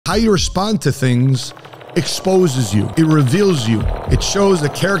how you respond to things exposes you. It reveals you. It shows the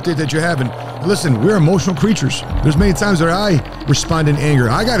character that you have. And listen, we're emotional creatures. There's many times that I respond in anger.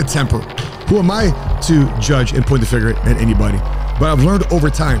 I got a temper. Who am I to judge and point the finger at anybody? But I've learned over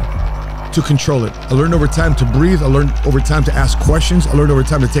time to control it. I learned over time to breathe. I learned over time to ask questions. I learned over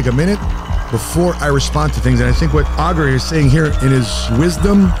time to take a minute before I respond to things. And I think what Agur is saying here in his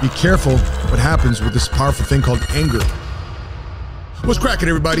wisdom, be careful what happens with this powerful thing called anger. What's cracking,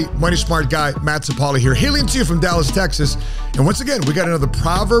 everybody? Money Smart Guy, Matt Sapaula here, hailing to you from Dallas, Texas. And once again, we got another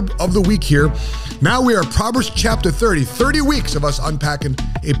proverb of the week here. Now we are Proverbs chapter 30. 30 weeks of us unpacking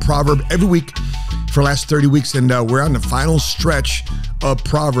a proverb every week for the last 30 weeks. And we're on the final stretch of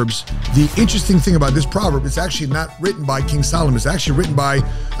Proverbs. The interesting thing about this proverb, it's actually not written by King Solomon. It's actually written by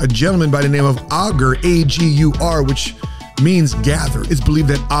a gentleman by the name of Agur, A-G-U-R, which means gather. It's believed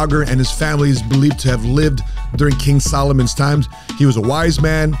that Agur and his family is believed to have lived during King Solomon's times. He was a wise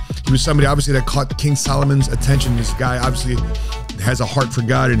man. He was somebody obviously that caught King Solomon's attention. This guy obviously has a heart for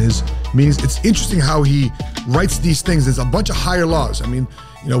God and his meanings. It's interesting how he writes these things. There's a bunch of higher laws. I mean,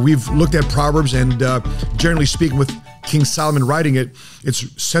 you know, we've looked at Proverbs and generally speaking with King Solomon writing it,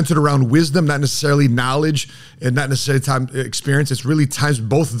 it's centered around wisdom, not necessarily knowledge and not necessarily time experience. It's really ties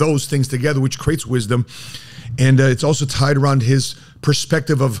both those things together, which creates wisdom. And it's also tied around his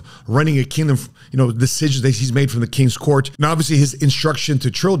perspective of running a kingdom, you know, decisions that he's made from the king's court. And obviously his instruction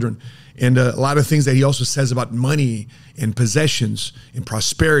to children and a lot of things that he also says about money and possessions and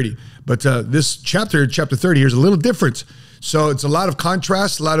prosperity. But this chapter 30 here is a little different. So it's a lot of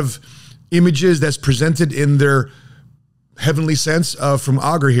contrast, a lot of images that's presented in their heavenly sense from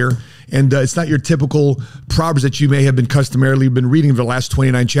Agur here. And it's not your typical Proverbs that you may have been customarily been reading the last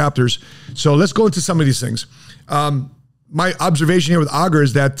 29 chapters. So let's go into some of these things. My observation here with Agur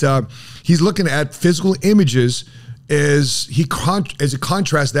is that he's looking at physical images as he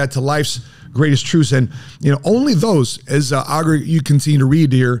contrasts that to life's greatest truths. And you know, only those, as Agur, you continue to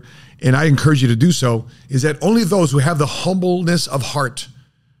read here, and I encourage you to do so, is that only those who have the humbleness of heart,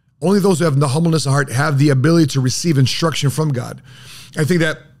 only those who have the humbleness of heart have the ability to receive instruction from God. I think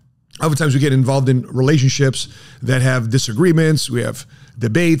that oftentimes we get involved in relationships that have disagreements, we have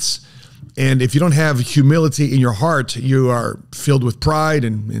debates, and if you don't have humility in your heart, you are filled with pride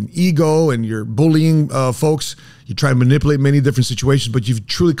and ego, and you're bullying folks. You try to manipulate many different situations, but you've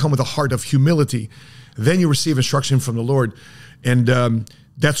truly come with a heart of humility. Then you receive instruction from the Lord. And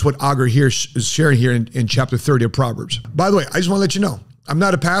that's what Agur here is sharing here in chapter 30 of Proverbs. By the way, I just want to let you know, I'm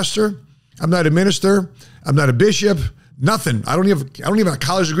not a pastor. I'm not a minister. I'm not a bishop. Nothing. I don't even have a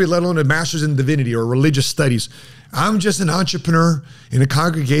college degree, let alone a master's in divinity or religious studies. I'm just an entrepreneur in a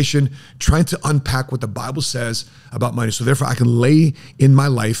congregation trying to unpack what the Bible says about money. So therefore I can lay in my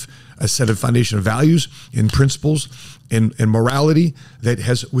life a set of foundation of values and principles and morality that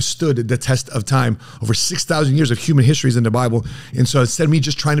has withstood the test of time. Over 6,000 years of human history is in the Bible. And so instead of me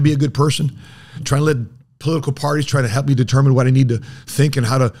just trying to be a good person, trying to let political parties try to help me determine what I need to think and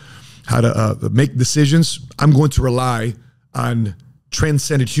how to make decisions, I'm going to rely on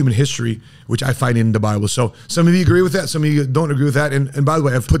transcended human history, which I find in the Bible. So some of you agree with that, some of you don't agree with that. And by the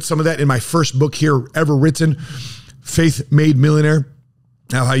way, I've put some of that in my first book here ever written, Faith Made Millionaire,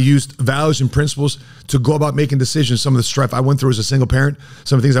 how I used values and principles to go about making decisions. Some of the strife I went through as a single parent,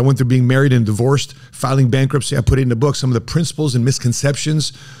 some of the things I went through being married and divorced, filing bankruptcy, I put it in the book, some of the principles and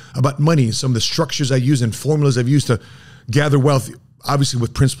misconceptions about money, some of the structures I use and formulas I've used to gather wealth, obviously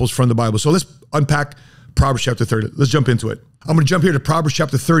with principles from the Bible. So let's unpack Proverbs chapter 30. Let's jump into it. I'm going to jump here to Proverbs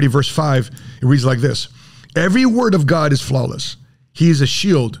chapter 30, verse 5. It reads like this. Every word of God is flawless. He is a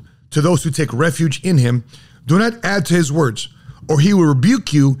shield to those who take refuge in him. Do not add to his words, or he will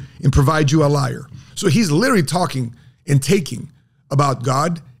rebuke you and provide you a liar. So he's literally talking and taking about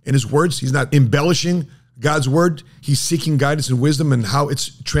God and his words. He's not embellishing God's word. He's seeking guidance and wisdom and how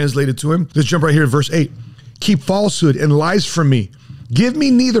it's translated to him. Let's jump right here to verse 8. Keep falsehood and lies from me. Give me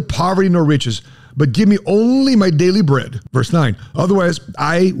neither poverty nor riches, but give me only my daily bread. Verse 9. Otherwise,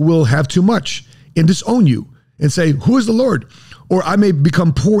 I will have too much and disown you and say, who is the Lord? Or I may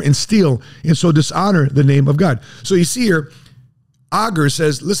become poor and steal and so dishonor the name of God. So you see here, Agur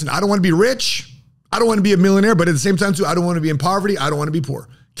says, listen, I don't want to be rich. I don't want to be a millionaire, but at the same time too, I don't want to be in poverty. I don't want to be poor.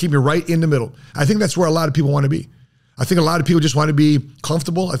 Keep me right in the middle. I think that's where a lot of people want to be. I think a lot of people just want to be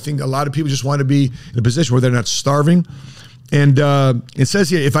comfortable. I think a lot of people just want to be in a position where they're not starving. And it says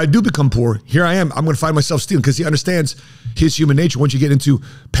here, if I do become poor, here I am, I'm going to find myself stealing, because he understands his human nature. Once you get into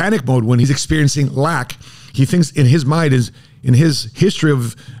panic mode, when he's experiencing lack, he thinks in his mind, is in his history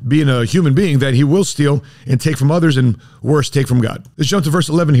of being a human being, that he will steal and take from others, and worse, take from God. Let's jump to verse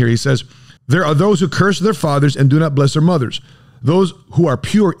 11 here. He says, there are those who curse their fathers and do not bless their mothers. those who are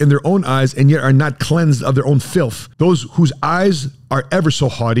pure in their own eyes and yet are not cleansed of their own filth, those whose eyes are ever so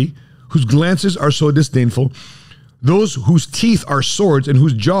haughty, whose glances are so disdainful, those whose teeth are swords and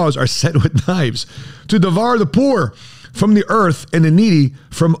whose jaws are set with knives, to devour the poor from the earth and the needy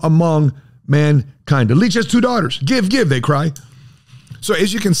from among mankind. The leech has 2 daughters. Give, give, they cry. So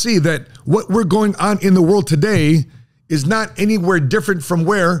as you can see that what we're going on in the world today is not anywhere different from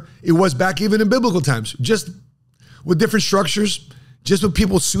where it was back even in biblical times, just with different structures, just with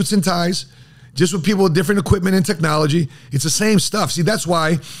people with suits and ties, just with people with different equipment and technology. It's the same stuff. See, that's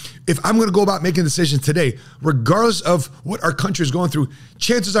why if I'm going to go about making decisions today, regardless of what our country is going through,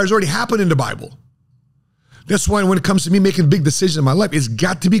 chances are it's already happened in the Bible. That's why when it comes to me making big decisions in my life, it's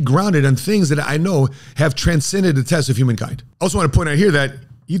got to be grounded on things that I know have transcended the test of humankind. I also want to point out here that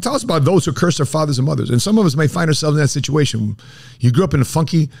he talks about those who curse their fathers and mothers. And some of us may find ourselves in that situation. You grew up in a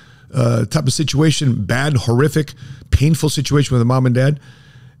funky type of situation, bad, horrific, painful situation with a mom and dad.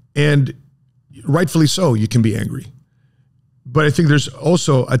 And rightfully so, you can be angry. But I think there's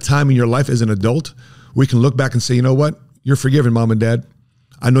also a time in your life as an adult where you can look back and say, you know what? You're forgiven, mom and dad.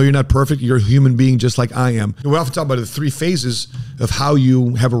 I know you're not perfect. You're a human being just like I am. We often talk about the 3 phases of how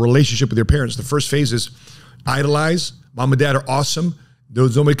you have a relationship with your parents. The first phase is idolize. Mom and dad are awesome.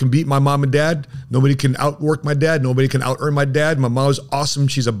 Nobody can beat my mom and dad. Nobody can outwork my dad. Nobody can out-earn my dad. My mom is awesome.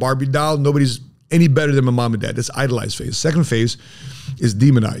 She's a Barbie doll. Nobody's any better than my mom and dad. That's idolize phase. Second phase is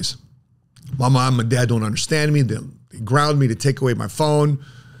demonize. My mom and dad don't understand me. They ground me. They take away my phone.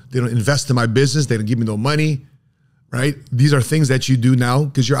 They don't invest in my business. They don't give me no money, right? These are things that you do now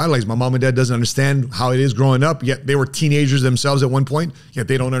because you're idolized. My mom and dad doesn't understand how it is growing up, yet they were teenagers themselves at one point, yet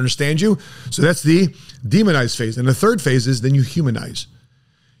they don't understand you. So that's the demonize phase. And the third phase is then you humanize.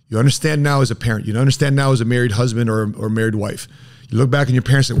 You understand now as a parent. You understand now as a married husband or married wife. You look back and your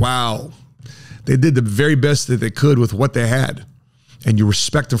parents say, wow, they did the very best that they could with what they had. And you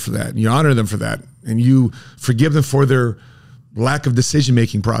respect them for that. And you honor them for that. And you forgive them for their lack of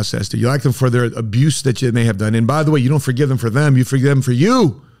decision-making process. You like them for their abuse that you may have done. And by the way, you don't forgive them for them. You forgive them for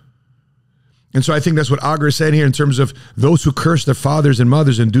you. And so I think that's what Agur is saying here in terms of those who curse their fathers and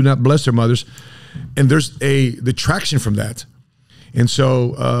mothers and do not bless their mothers. And there's the traction from that. And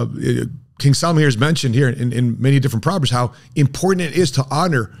so King Solomon here is mentioned here in many different proverbs how important it is to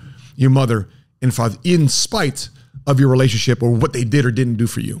honor your mother and father in spite of your relationship or what they did or didn't do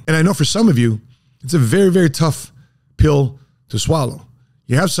for you. And I know for some of you, it's a very, very tough pill to swallow.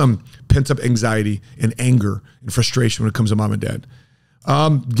 You have some pent-up anxiety and anger and frustration when it comes to mom and dad.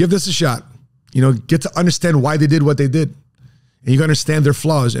 Give this a shot. You know, get to understand why they did what they did. And you can understand their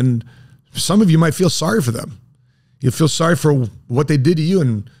flaws. And some of you might feel sorry for them. You feel sorry for what they did to you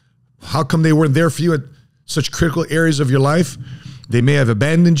and how come they weren't there for you at such critical areas of your life. They may have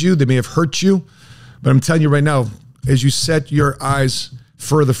abandoned you. They may have hurt you. But I'm telling you right now, as you set your eyes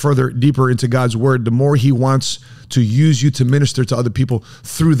further, deeper into God's word, the more he wants to use you to minister to other people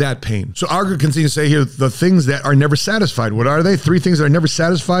through that pain. So Agur continues to say here, the things that are never satisfied. What are they? 3 things that are never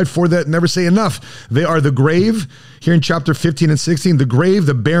satisfied, 4 that never say enough. They are the grave, here in chapter 15 and 16, the grave,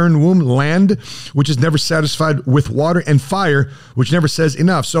 the barren womb, land, which is never satisfied with water, and fire, which never says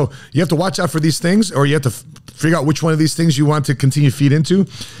enough. So you have to watch out for these things, or you have to figure out which one of these things you want to continue to feed into,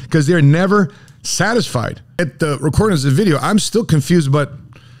 because they're never satisfied. At the recording of this video, I'm still confused about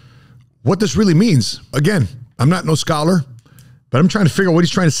what this really means. Again, I'm not no scholar, but I'm trying to figure out what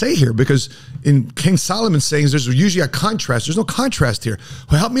he's trying to say here, because in King Solomon's sayings, there's usually a contrast. There's no contrast here.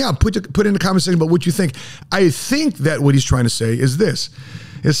 Well, help me out. Put in the comment section about what you think. I think that what he's trying to say is this.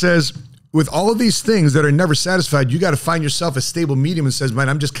 It says, with all of these things that are never satisfied, you got to find yourself a stable medium and says, man,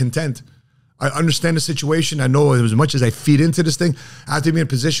 I'm just content. I understand the situation. I know as much as I feed into this thing, I have to be in a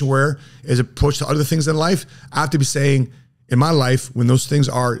position where, as opposed to other things in life, I have to be saying in my life, when those things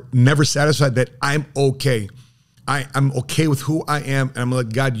are never satisfied, that I'm okay. I'm okay with who I am, and I'm going to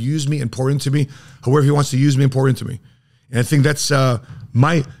let God use me and pour into me, however he wants to use me and pour into me. And I think that's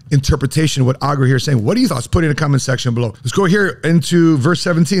my interpretation of what Agur here is saying. What are your thoughts? Put it in the comment section below. Let's go here into verse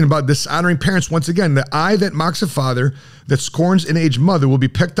 17 about dishonoring parents. Once again, the eye that mocks a father, that scorns an aged mother, will be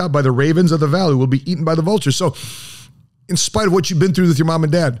pecked out by the ravens of the valley, will be eaten by the vultures. So in spite of what you've been through with your mom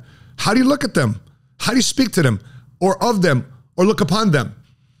and dad, how do you look at them? How do you speak to them or of them or look upon them?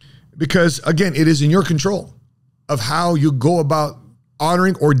 Because again, it is in your control of how you go about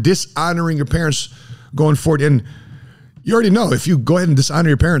honoring or dishonoring your parents going forward. And you already know, if you go ahead and dishonor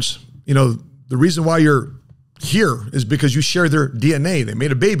your parents, you know, the reason why you're here is because you share their DNA. They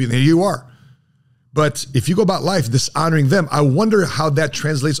made a baby and there you are. But if you go about life dishonoring them, I wonder how that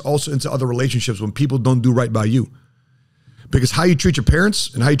translates also into other relationships when people don't do right by you. Because how you treat your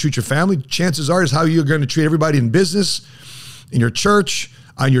parents and how you treat your family, chances are, is how you're going to treat everybody in business, in your church,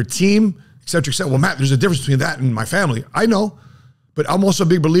 on your team, et cetera, et cetera. Well, Matt, there's a difference between that and my family. I know, but I'm also a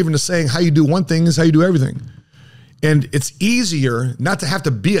big believer in the saying, how you do one thing is how you do everything. And it's easier not to have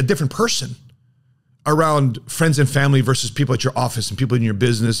to be a different person around friends and family versus people at your office and people in your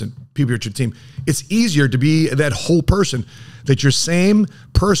business and people at your team. It's easier to be that whole person, that you're same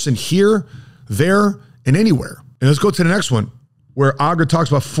person here, there, and anywhere. And let's go to the next one, where Agur talks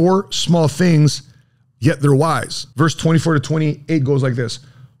about 4 small things, yet they're wise. Verse 24 to 28 goes like this.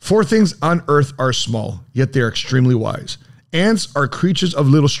 4 things on earth are small, yet they are extremely wise. Ants are creatures of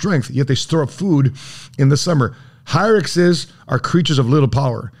little strength, yet they store up food in the summer. Hyraxes are creatures of little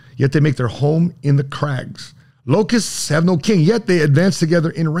power, yet they make their home in the crags. Locusts have no king, yet they advance together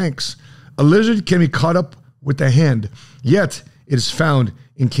in ranks. A lizard can be caught up with the hand, yet it is found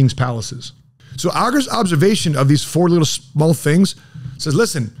in king's palaces. So Agur's observation of these 4 little small things says,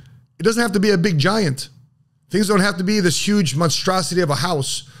 listen, it doesn't have to be a big giant. Things don't have to be this huge monstrosity of a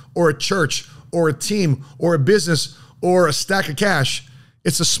house or a church or a team or a business or a stack of cash.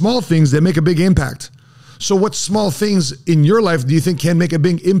 It's the small things that make a big impact. So what small things in your life do you think can make a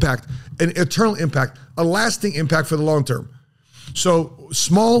big impact, an eternal impact, a lasting impact for the long term? So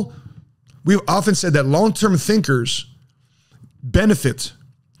small, we've often said that long-term thinkers benefit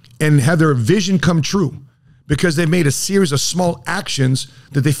and have their vision come true because they made a series of small actions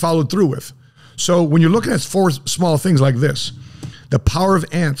that they followed through with. So when you're looking at 4 small things like this, the power of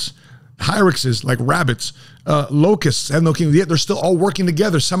ants, hyraxes like rabbits, locusts have no king, yet they're still all working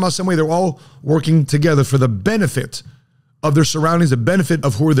together. Somehow, some way, they're all working together for the benefit of their surroundings, the benefit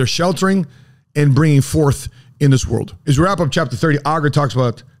of who they're sheltering and bringing forth in this world. As we wrap up chapter 30, Agur talks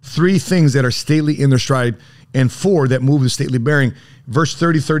about 3 things that are stately in their stride and 4 that move with stately bearing. Verse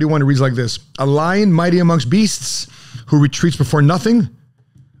 30, 31, it reads like this. A lion mighty amongst beasts who retreats before nothing,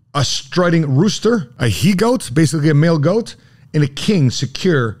 a strutting rooster, a he-goat, basically a male goat, and a king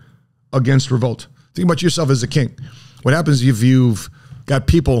secure against revolt. Think about yourself as a king. What happens if you've got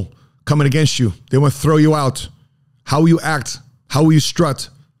people coming against you? They want to throw you out. How will you act? How will you strut?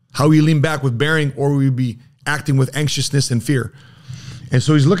 How will you lean back with bearing, or will you be acting with anxiousness and fear? And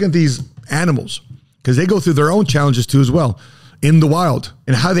so he's looking at these animals because they go through their own challenges too as well in the wild,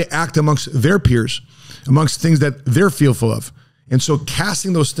 and how they act amongst their peers, amongst things that they're fearful of. And so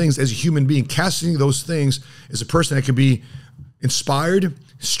casting those things as a human being, casting those things as a person that could be inspired,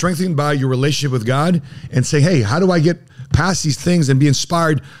 strengthened by your relationship with God, and say, hey, how do I get past these things and be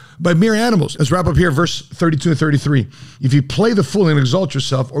inspired by mere animals? Let's wrap up here, verse 32 and 33. If you play the fool and exalt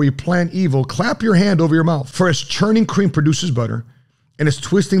yourself, or you plan evil, clap your hand over your mouth. For as churning cream produces butter, and as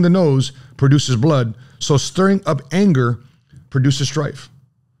twisting the nose produces blood, so stirring up anger produces strife.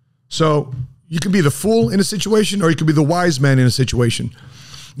 So you can be the fool in a situation, or you can be the wise man in a situation.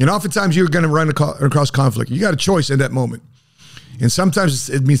 And oftentimes you're going to run across conflict. You got a choice in that moment. And sometimes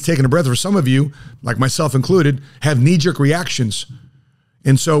it means taking a breath. For some of you, like myself included, have knee-jerk reactions.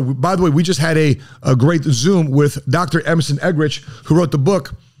 And so, by the way, we just had a great Zoom with Dr. Emerson Eggerichs, who wrote the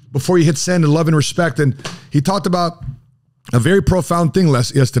book, Before You Hit Send, Love and Respect. And he talked about a very profound thing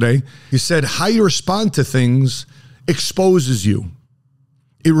yesterday. He said, how you respond to things exposes you.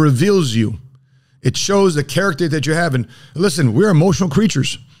 It reveals you. It shows the character that you have. And listen, we're emotional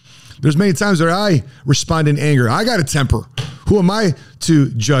creatures. There's many times that I respond in anger. I got a temper. Who am I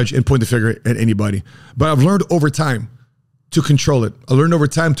to judge and point the finger at anybody? But I've learned over time to control it. I learned over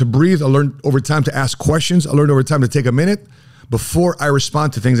time to breathe. I learned over time to ask questions. I learned over time to take a minute before I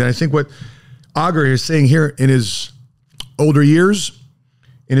respond to things. And I think what Agur is saying here in his older years,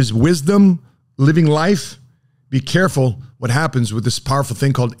 in his wisdom, living life, be careful what happens with this powerful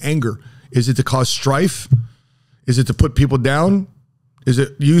thing called anger. Is it to cause strife? Is it to put people down? Is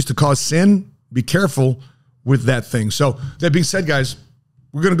it used to cause sin? Be careful with that thing. So that being said, guys,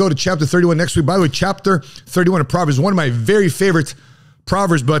 we're going to go to chapter 31 next week. By the way, chapter 31 of Proverbs is one of my very favorite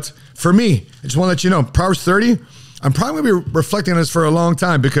Proverbs, but for me, I just want to let you know, Proverbs 30, I'm probably going to be reflecting on this for a long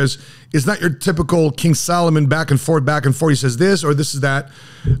time because it's not your typical King Solomon back and forth. He says this or this is that.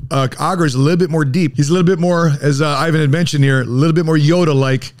 Agur is a little bit more deep. He's a little bit more, as Ivan had mentioned here, a little bit more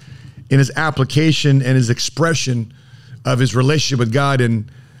Yoda-like in his application and his expression of his relationship with God and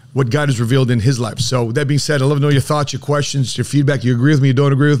what God has revealed in his life. So that being said, I'd love to know your thoughts, your questions, your feedback. You agree with me, you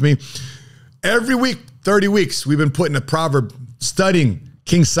don't agree with me. Every week, 30 weeks, we've been putting a proverb, studying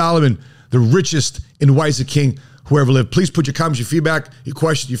King Solomon, the richest and wisest king who ever lived. Please put your comments, your feedback, your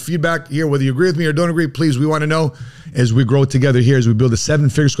questions, your feedback here, whether you agree with me or don't agree. Please, we want to know as we grow together here, as we build a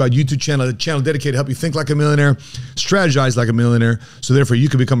 7-Figure Squad YouTube channel, a channel dedicated to help you think like a millionaire, strategize like a millionaire, so therefore you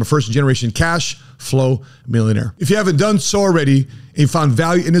can become a first-generation cash flow millionaire. If you haven't done so already and you found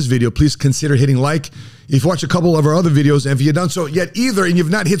value in this video, please consider hitting like. If you watch a couple of our other videos, and if you've done so yet either and you've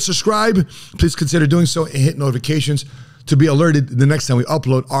not hit subscribe, please consider doing so and hit notifications to be alerted the next time we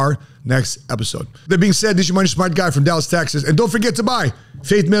upload our next episode. That being said, this is your Money Smart Guy from Dallas, Texas. And don't forget to buy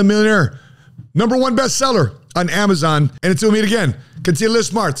Faith Mail Millionaire, #1 bestseller on Amazon. And until we meet again, continue to live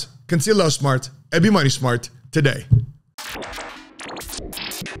smart, continue to love smart, and be money smart today.